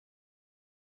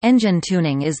Engine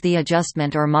tuning is the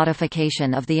adjustment or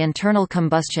modification of the internal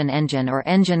combustion engine or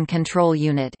engine control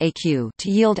unit (ECU)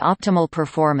 to yield optimal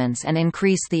performance and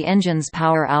increase the engine's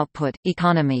power output,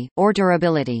 economy, or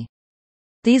durability.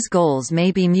 These goals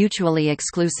may be mutually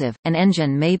exclusive. An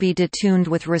engine may be detuned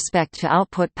with respect to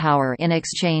output power in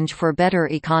exchange for better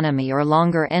economy or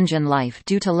longer engine life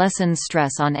due to lessened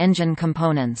stress on engine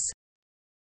components.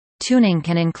 Tuning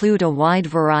can include a wide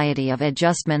variety of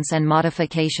adjustments and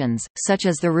modifications, such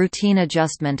as the routine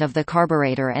adjustment of the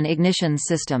carburetor and ignition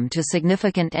system to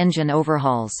significant engine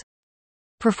overhauls.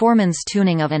 Performance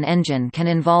tuning of an engine can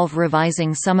involve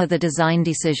revising some of the design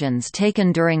decisions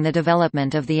taken during the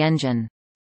development of the engine.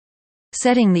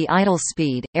 Setting the idle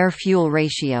speed, air-fuel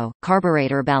ratio,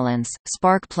 carburetor balance,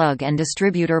 spark plug and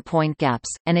distributor point gaps,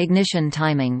 and ignition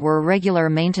timing were regular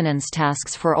maintenance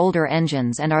tasks for older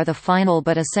engines and are the final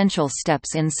but essential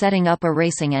steps in setting up a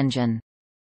racing engine.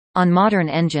 On modern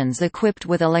engines equipped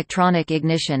with electronic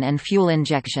ignition and fuel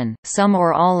injection, some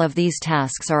or all of these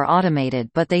tasks are automated,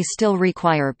 but they still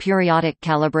require periodic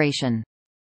calibration.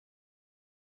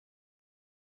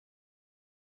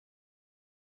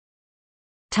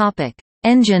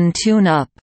 Engine tune-up.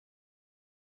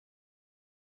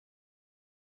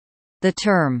 The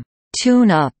term,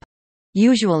 tune-up,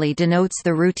 usually denotes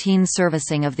the routine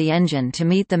servicing of the engine to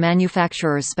meet the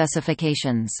manufacturer's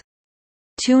specifications.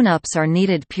 Tune-ups are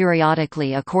needed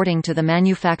periodically according to the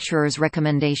manufacturer's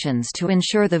recommendations to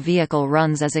ensure the vehicle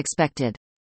runs as expected.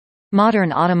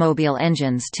 Modern automobile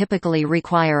engines typically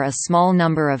require a small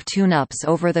number of tune-ups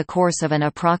over the course of an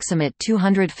approximate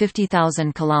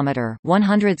 250,000 km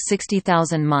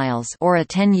 (160,000 miles) or a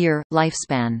 10-year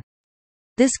lifespan.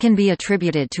 This can be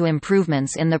attributed to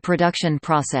improvements in the production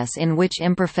process in which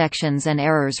imperfections and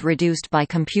errors reduced by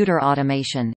computer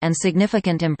automation, and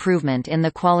significant improvement in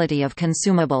the quality of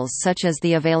consumables such as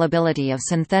the availability of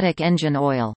synthetic engine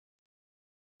oil.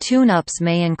 Tune-ups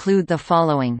may include the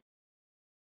following: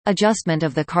 adjustment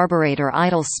of the carburetor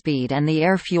idle speed and the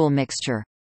air-fuel mixture.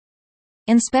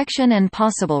 Inspection and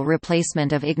possible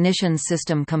replacement of ignition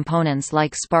system components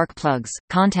like spark plugs,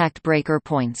 contact breaker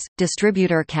points,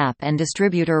 distributor cap and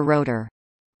distributor rotor.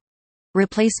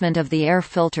 Replacement of the air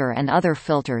filter and other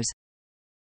filters.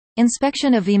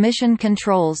 Inspection of emission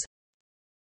controls.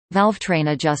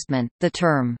 Valvetrain adjustment. The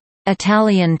term,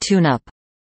 Italian tune-up,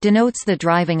 denotes the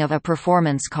driving of a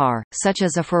performance car, such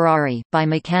as a Ferrari, by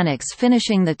mechanics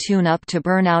finishing the tune-up to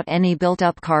burn out any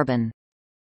built-up carbon.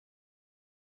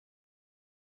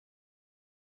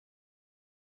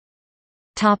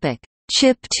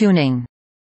 Chip tuning.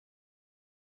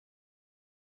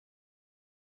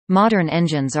 Modern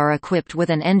engines are equipped with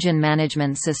an engine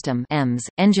management system (EMS),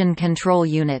 engine control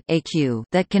unit (ECU)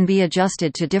 that can be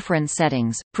adjusted to different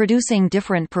settings, producing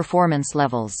different performance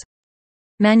levels.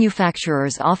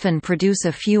 Manufacturers often produce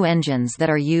a few engines that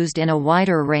are used in a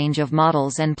wider range of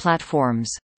models and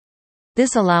platforms.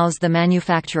 This allows the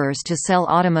manufacturers to sell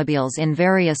automobiles in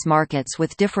various markets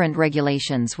with different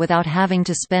regulations without having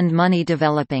to spend money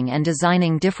developing and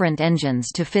designing different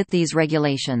engines to fit these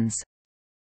regulations.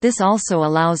 This also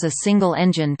allows a single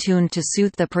engine tuned to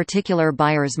suit the particular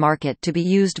buyer's market to be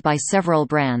used by several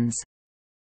brands.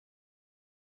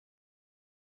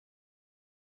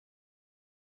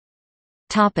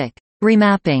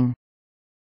 Remapping.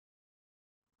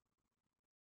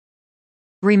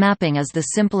 Remapping is the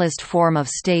simplest form of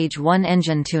Stage 1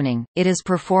 engine tuning. It is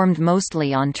performed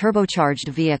mostly on turbocharged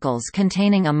vehicles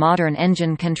containing a modern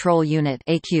engine control unit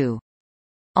 (ECU).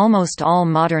 Almost all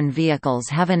modern vehicles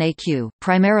have an ECU,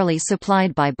 primarily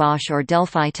supplied by Bosch or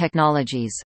Delphi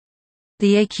Technologies.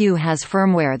 The ECU has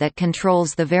firmware that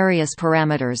controls the various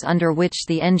parameters under which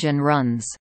the engine runs.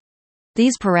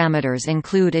 These parameters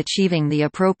include achieving the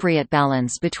appropriate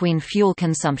balance between fuel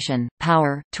consumption,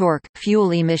 power, torque,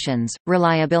 fuel emissions,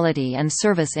 reliability and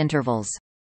service intervals.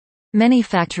 Many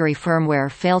factory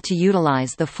firmware fail to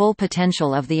utilize the full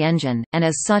potential of the engine, and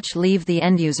as such leave the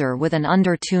end user with an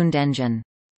under-tuned engine.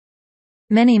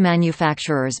 Many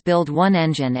manufacturers build one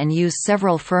engine and use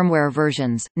several firmware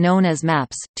versions, known as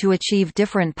maps, to achieve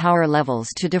different power levels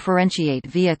to differentiate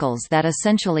vehicles that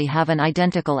essentially have an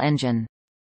identical engine.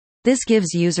 This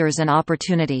gives users an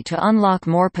opportunity to unlock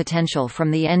more potential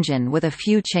from the engine with a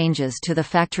few changes to the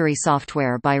factory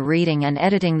software by reading and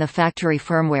editing the factory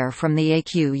firmware from the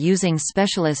ECU using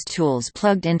specialist tools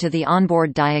plugged into the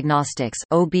onboard diagnostics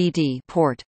 (OBD)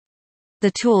 port.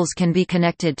 The tools can be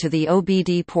connected to the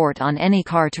OBD port on any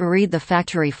car to read the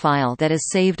factory file that is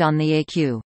saved on the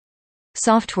ECU.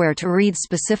 Software to read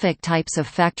specific types of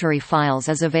factory files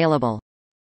is available.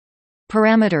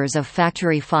 Parameters of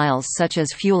factory files such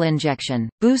as fuel injection,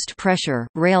 boost pressure,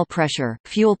 rail pressure,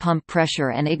 fuel pump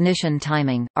pressure and ignition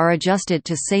timing, are adjusted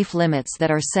to safe limits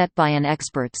that are set by an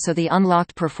expert so the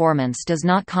unlocked performance does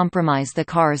not compromise the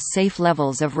car's safe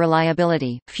levels of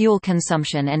reliability, fuel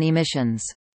consumption and emissions.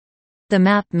 The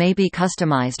map may be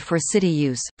customized for city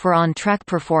use, for on-track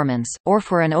performance, or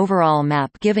for an overall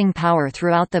map giving power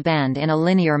throughout the band in a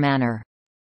linear manner.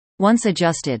 Once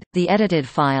adjusted, the edited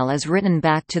file is written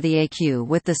back to the ECU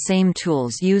with the same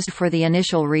tools used for the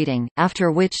initial reading, after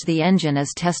which the engine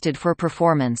is tested for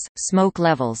performance, smoke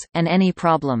levels, and any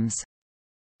problems.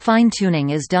 Fine-tuning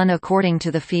is done according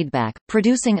to the feedback,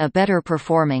 producing a better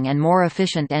performing and more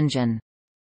efficient engine.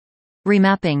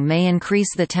 Remapping may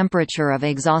increase the temperature of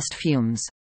exhaust fumes.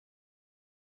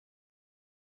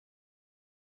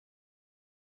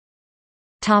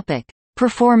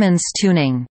 Performance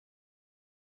tuning.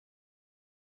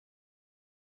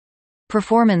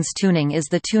 Performance tuning is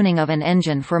the tuning of an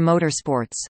engine for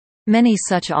motorsports. Many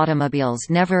such automobiles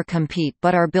never compete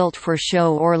but are built for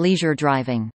show or leisure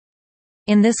driving.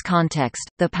 In this context,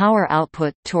 the power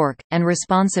output, torque, and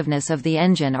responsiveness of the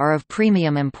engine are of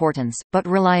premium importance, but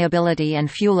reliability and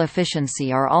fuel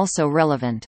efficiency are also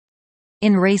relevant.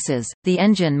 In races, the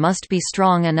engine must be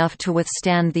strong enough to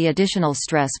withstand the additional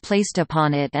stress placed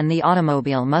upon it and the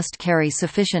automobile must carry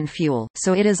sufficient fuel,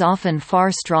 so it is often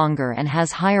far stronger and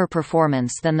has higher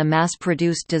performance than the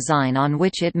mass-produced design on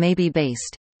which it may be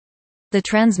based. The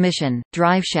transmission,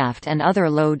 driveshaft and other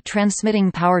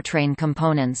load-transmitting powertrain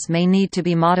components may need to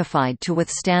be modified to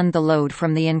withstand the load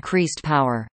from the increased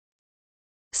power.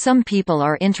 Some people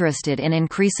are interested in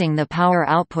increasing the power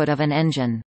output of an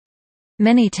engine.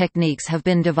 Many techniques have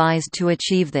been devised to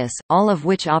achieve this, all of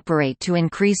which operate to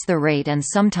increase the rate and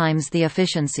sometimes the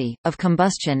efficiency of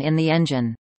combustion in the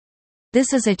engine.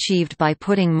 This is achieved by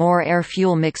putting more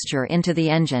air-fuel mixture into the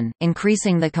engine,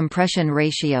 increasing the compression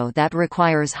ratio that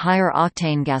requires higher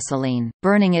octane gasoline,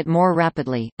 burning it more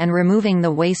rapidly, and removing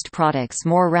the waste products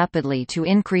more rapidly to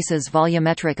increases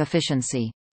volumetric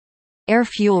efficiency.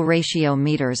 Air-fuel ratio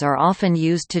meters are often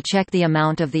used to check the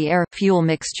amount of the air-fuel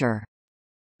mixture.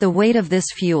 The weight of this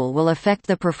fuel will affect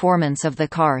the performance of the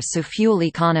car, so fuel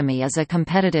economy is a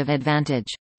competitive advantage.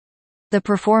 The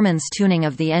performance tuning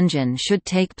of the engine should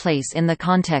take place in the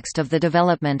context of the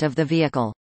development of the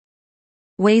vehicle.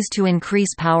 Ways to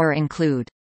increase power include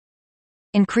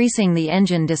increasing the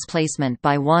engine displacement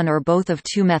by one or both of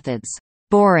two methods: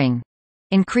 boring,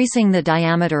 increasing the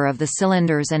diameter of the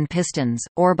cylinders and pistons,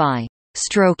 or by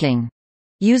stroking,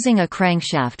 using a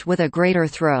crankshaft with a greater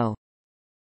throw.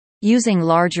 Using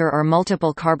larger or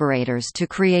multiple carburetors to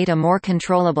create a more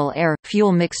controllable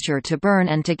air-fuel mixture to burn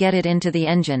and to get it into the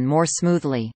engine more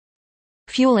smoothly.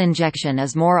 Fuel injection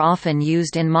is more often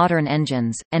used in modern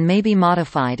engines, and may be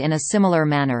modified in a similar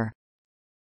manner.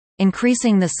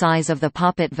 Increasing the size of the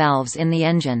poppet valves in the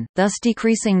engine, thus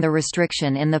decreasing the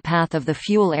restriction in the path of the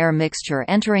fuel-air mixture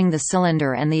entering the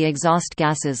cylinder and the exhaust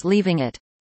gases leaving it.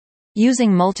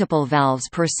 Using multiple valves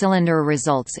per cylinder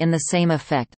results in the same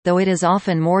effect, though it is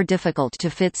often more difficult to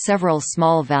fit several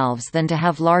small valves than to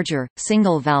have larger,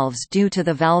 single valves due to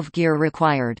the valve gear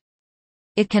required.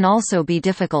 It can also be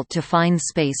difficult to find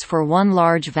space for one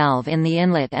large valve in the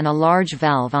inlet and a large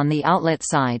valve on the outlet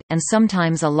side, and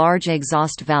sometimes a large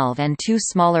exhaust valve and two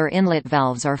smaller inlet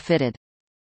valves are fitted.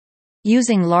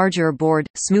 Using larger bored,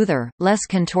 smoother, less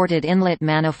contorted inlet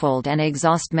manifold and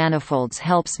exhaust manifolds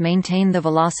helps maintain the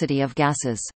velocity of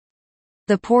gases.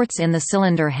 The ports in the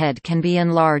cylinder head can be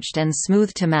enlarged and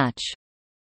smoothed to match.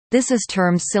 This is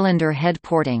termed cylinder head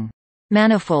porting.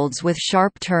 Manifolds with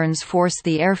sharp turns force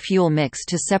the air-fuel mix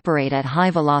to separate at high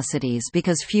velocities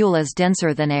because fuel is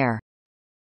denser than air.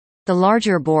 The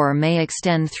larger bore may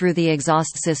extend through the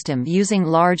exhaust system using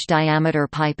large diameter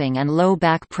piping and low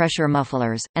back pressure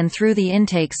mufflers, and through the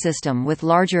intake system with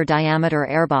larger diameter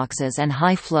airboxes and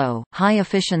high-flow,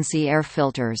 high-efficiency air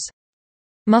filters.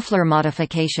 Muffler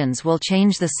modifications will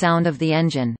change the sound of the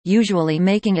engine, usually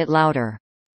making it louder.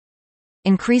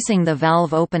 Increasing the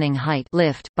valve opening height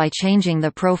lift by changing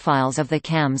the profiles of the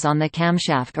cams on the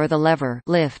camshaft or the lever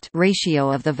lift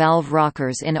ratio of the valve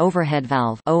rockers in overhead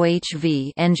valve (OHV)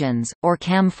 engines, or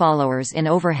cam followers in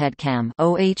overhead cam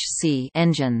 (OHC)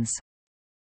 engines.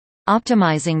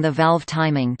 Optimizing the valve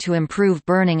timing to improve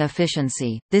burning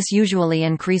efficiency, this usually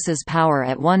increases power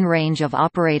at one range of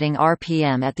operating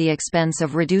RPM at the expense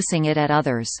of reducing it at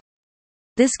others.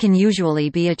 This can usually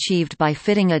be achieved by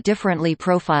fitting a differently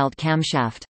profiled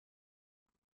camshaft.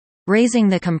 raising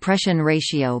the compression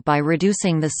ratio by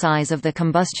reducing the size of the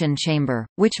combustion chamber,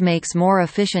 which makes more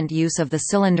efficient use of the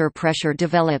cylinder pressure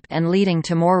developed and leading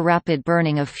to more rapid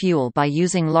burning of fuel by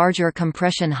using larger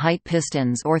compression height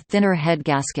pistons or thinner head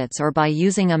gaskets, or by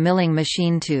using a milling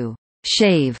machine to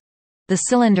shave the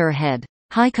cylinder head.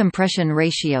 High compression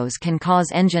ratios can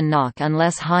cause engine knock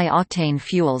unless high-octane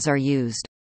fuels are used.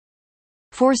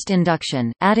 Forced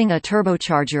induction, adding a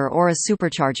turbocharger or a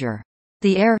supercharger.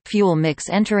 The air-fuel mix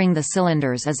entering the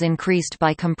cylinders is increased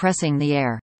by compressing the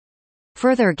air.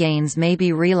 Further gains may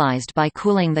be realized by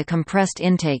cooling the compressed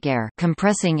intake air.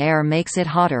 Compressing air makes it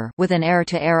hotter with an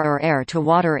air-to-air or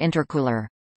air-to-water intercooler.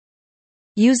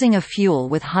 Using a fuel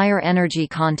with higher energy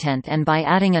content and by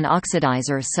adding an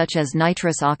oxidizer such as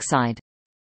nitrous oxide.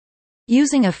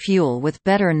 Using a fuel with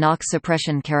better knock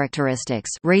suppression characteristics,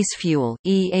 race fuel,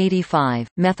 E85,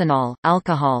 methanol,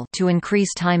 alcohol, to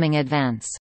increase timing advance.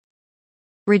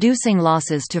 Reducing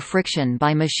losses to friction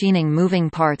by machining moving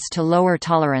parts to lower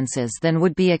tolerances than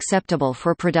would be acceptable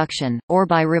for production, or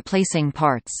by replacing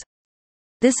parts.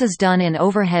 This is done in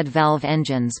overhead valve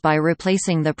engines by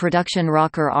replacing the production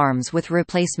rocker arms with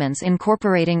replacements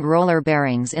incorporating roller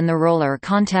bearings in the roller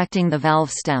contacting the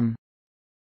valve stem.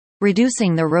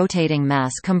 Reducing the rotating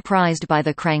mass comprised by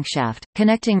the crankshaft,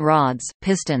 connecting rods,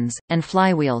 pistons, and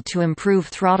flywheel to improve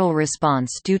throttle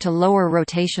response due to lower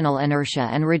rotational inertia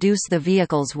and reduce the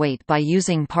vehicle's weight by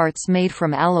using parts made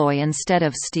from alloy instead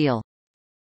of steel.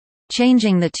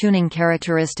 Changing the tuning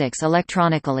characteristics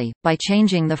electronically, by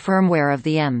changing the firmware of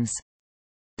the EMS.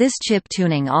 This chip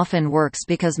tuning often works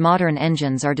because modern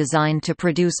engines are designed to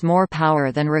produce more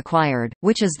power than required,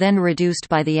 which is then reduced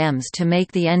by the EMS to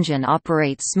make the engine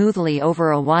operate smoothly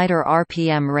over a wider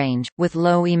RPM range, with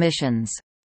low emissions.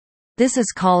 This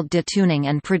is called detuning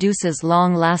and produces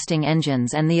long-lasting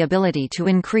engines and the ability to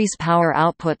increase power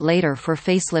output later for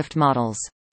facelift models.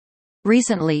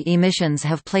 Recently, emissions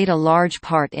have played a large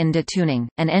part in detuning,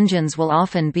 and engines will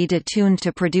often be detuned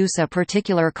to produce a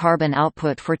particular carbon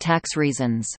output for tax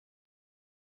reasons.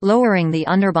 Lowering the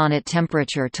underbonnet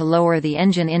temperature to lower the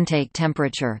engine intake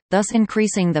temperature, thus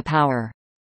increasing the power.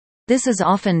 This is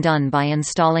often done by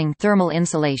installing thermal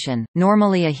insulation,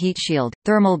 normally a heat shield,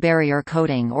 thermal barrier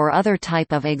coating or other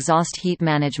type of exhaust heat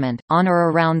management, on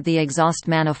or around the exhaust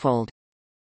manifold.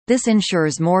 This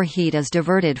ensures more heat is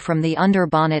diverted from the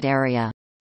under-bonnet area.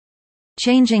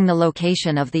 Changing the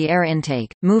location of the air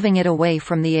intake, moving it away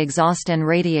from the exhaust and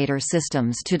radiator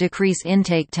systems to decrease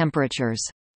intake temperatures.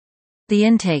 The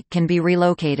intake can be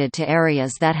relocated to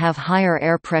areas that have higher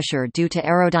air pressure due to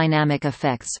aerodynamic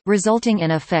effects, resulting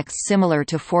in effects similar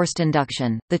to forced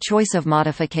induction. The choice of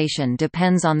modification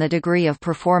depends on the degree of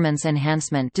performance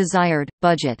enhancement desired,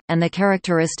 budget, and the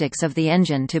characteristics of the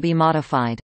engine to be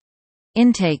modified.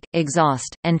 Intake,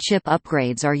 exhaust, and chip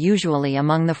upgrades are usually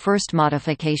among the first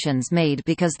modifications made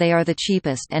because they are the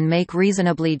cheapest and make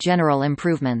reasonably general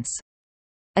improvements.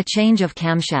 A change of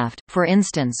camshaft, for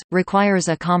instance, requires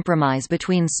a compromise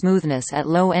between smoothness at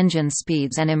low engine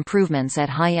speeds and improvements at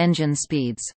high engine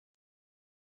speeds.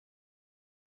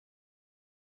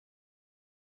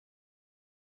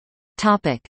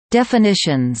 Topic: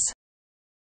 Definitions.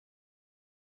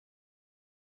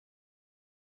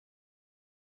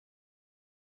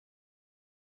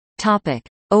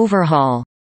 Overhaul.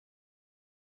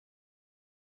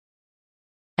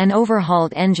 An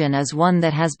overhauled engine is one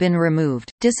that has been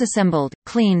removed, disassembled,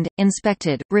 cleaned,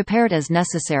 inspected, repaired as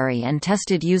necessary and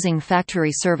tested using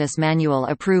factory service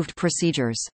manual-approved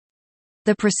procedures.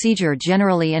 The procedure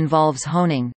generally involves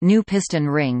honing, new piston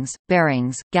rings,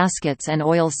 bearings, gaskets and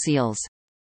oil seals.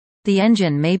 The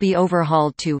engine may be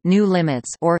overhauled to new limits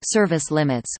or service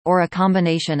limits, or a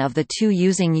combination of the two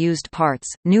using used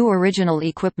parts, new original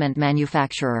equipment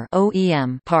manufacturer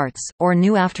 (OEM) parts, or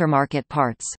new aftermarket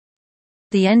parts.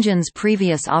 The engine's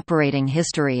previous operating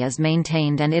history is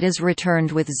maintained and it is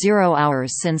returned with 0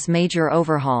 hours since major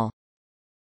overhaul.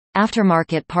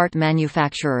 Aftermarket part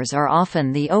manufacturers are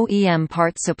often the OEM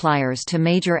part suppliers to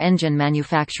major engine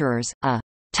manufacturers. A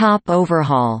top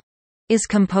overhaul is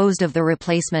composed of the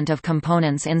replacement of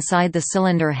components inside the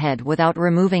cylinder head without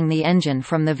removing the engine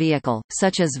from the vehicle,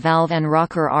 such as valve and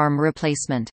rocker arm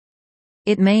replacement.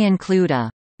 It may include a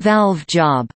valve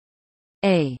job.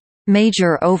 A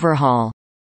major overhaul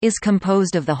is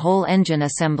composed of the whole engine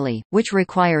assembly, which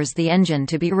requires the engine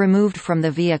to be removed from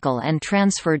the vehicle and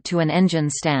transferred to an engine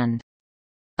stand.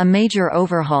 A major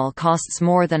overhaul costs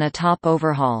more than a top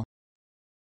overhaul.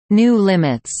 New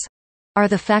limits are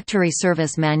the factory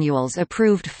service manual's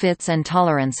approved fits and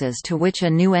tolerances to which a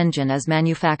new engine is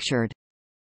manufactured.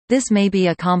 This may be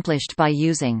accomplished by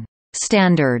using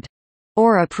standard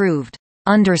or approved,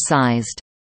 undersized,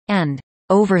 and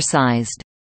oversized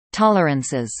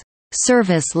tolerances.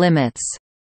 Service limits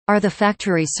are the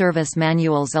factory service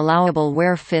manual's allowable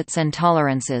wear fits and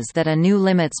tolerances that a new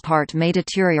limits part may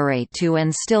deteriorate to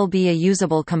and still be a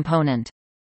usable component.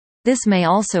 This may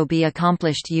also be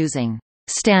accomplished using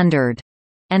standard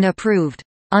and approved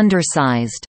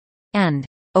undersized and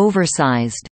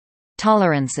oversized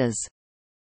tolerances.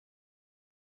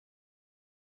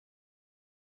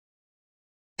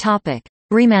 Topic: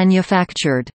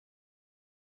 Remanufactured.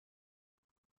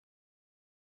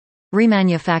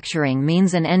 Remanufacturing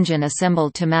means an engine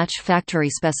assembled to match factory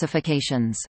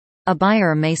specifications. A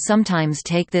buyer may sometimes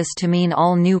take this to mean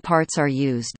all new parts are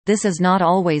used. This is not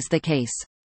always the case.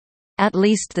 At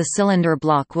least the cylinder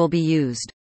block will be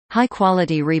used.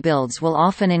 High-quality rebuilds will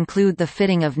often include the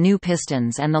fitting of new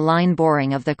pistons and the line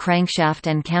boring of the crankshaft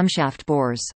and camshaft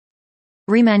bores.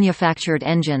 Remanufactured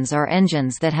engines are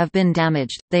engines that have been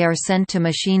damaged. They are sent to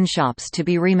machine shops to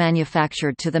be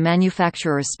remanufactured to the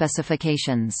manufacturer's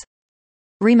specifications.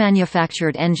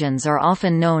 Remanufactured engines are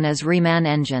often known as reman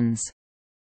engines.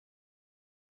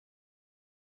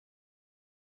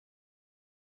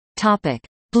 Topic: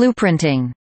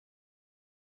 Blueprinting.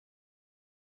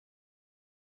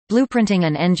 Blueprinting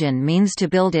an engine means to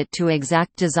build it to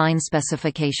exact design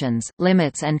specifications,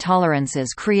 limits and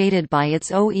tolerances created by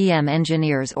its OEM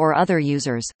engineers or other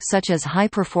users, such as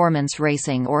high-performance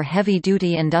racing or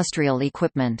heavy-duty industrial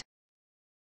equipment.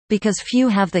 Because few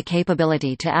have the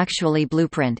capability to actually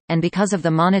blueprint, and because of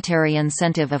the monetary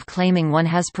incentive of claiming one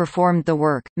has performed the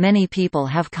work, many people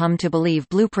have come to believe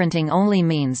blueprinting only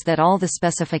means that all the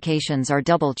specifications are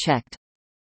double-checked.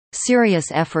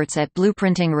 Serious efforts at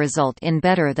blueprinting result in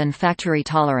better than factory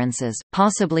tolerances,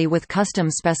 possibly with custom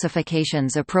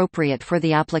specifications appropriate for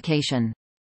the application.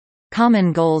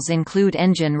 Common goals include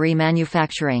engine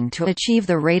remanufacturing to achieve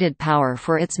the rated power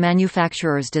for its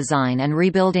manufacturer's design and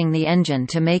rebuilding the engine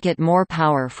to make it more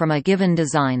power from a given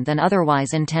design than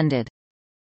otherwise intended.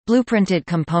 Blueprinted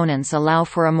components allow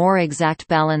for a more exact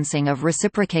balancing of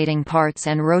reciprocating parts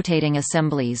and rotating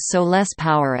assemblies, so less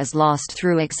power is lost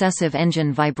through excessive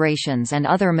engine vibrations and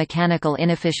other mechanical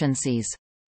inefficiencies.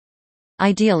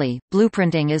 Ideally,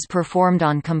 blueprinting is performed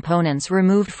on components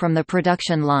removed from the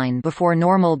production line before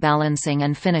normal balancing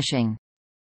and finishing.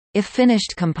 If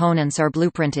finished components are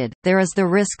blueprinted, there is the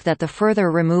risk that the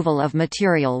further removal of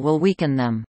material will weaken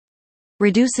them.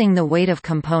 Reducing the weight of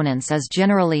components is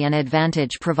generally an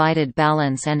advantage provided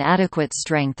balance and adequate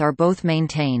strength are both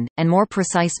maintained, and more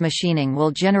precise machining will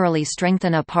generally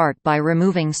strengthen a part by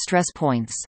removing stress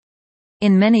points.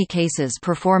 In many cases,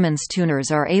 performance tuners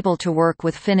are able to work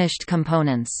with finished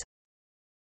components.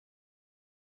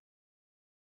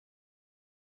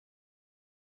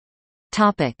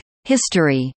 Topic: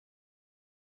 History.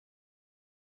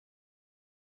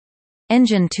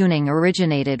 Engine tuning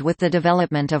originated with the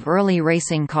development of early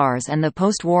racing cars and the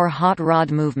post-war hot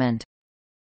rod movement.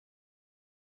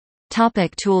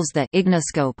 Topic: Tools. The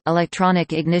Igniscope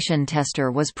electronic ignition tester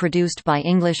was produced by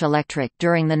English Electric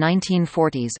during the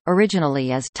 1940s,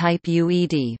 originally as Type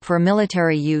UED for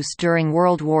military use during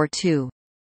World War II.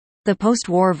 The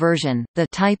post-war version, the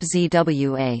Type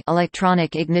ZWA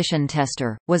electronic ignition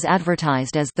tester, was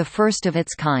advertised as the first of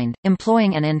its kind,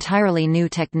 employing an entirely new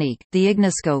technique. The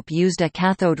Igniscope used a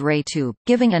cathode ray tube,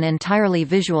 giving an entirely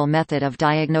visual method of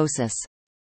diagnosis.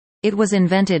 It was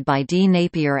invented by D.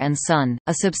 Napier and Son,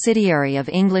 a subsidiary of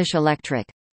English Electric.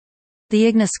 The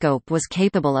Igniscope was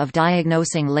capable of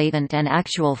diagnosing latent and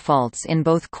actual faults in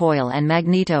both coil and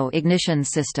magneto-ignition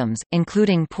systems,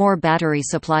 including poor battery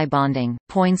supply bonding,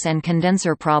 points and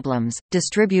condenser problems,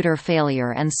 distributor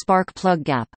failure and spark plug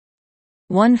gap.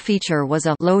 One feature was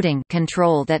a loading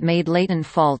control that made latent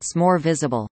faults more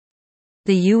visible.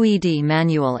 The UED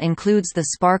manual includes the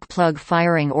spark plug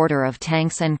firing order of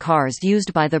tanks and cars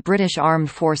used by the British Armed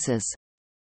Forces.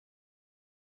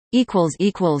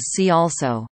 See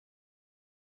also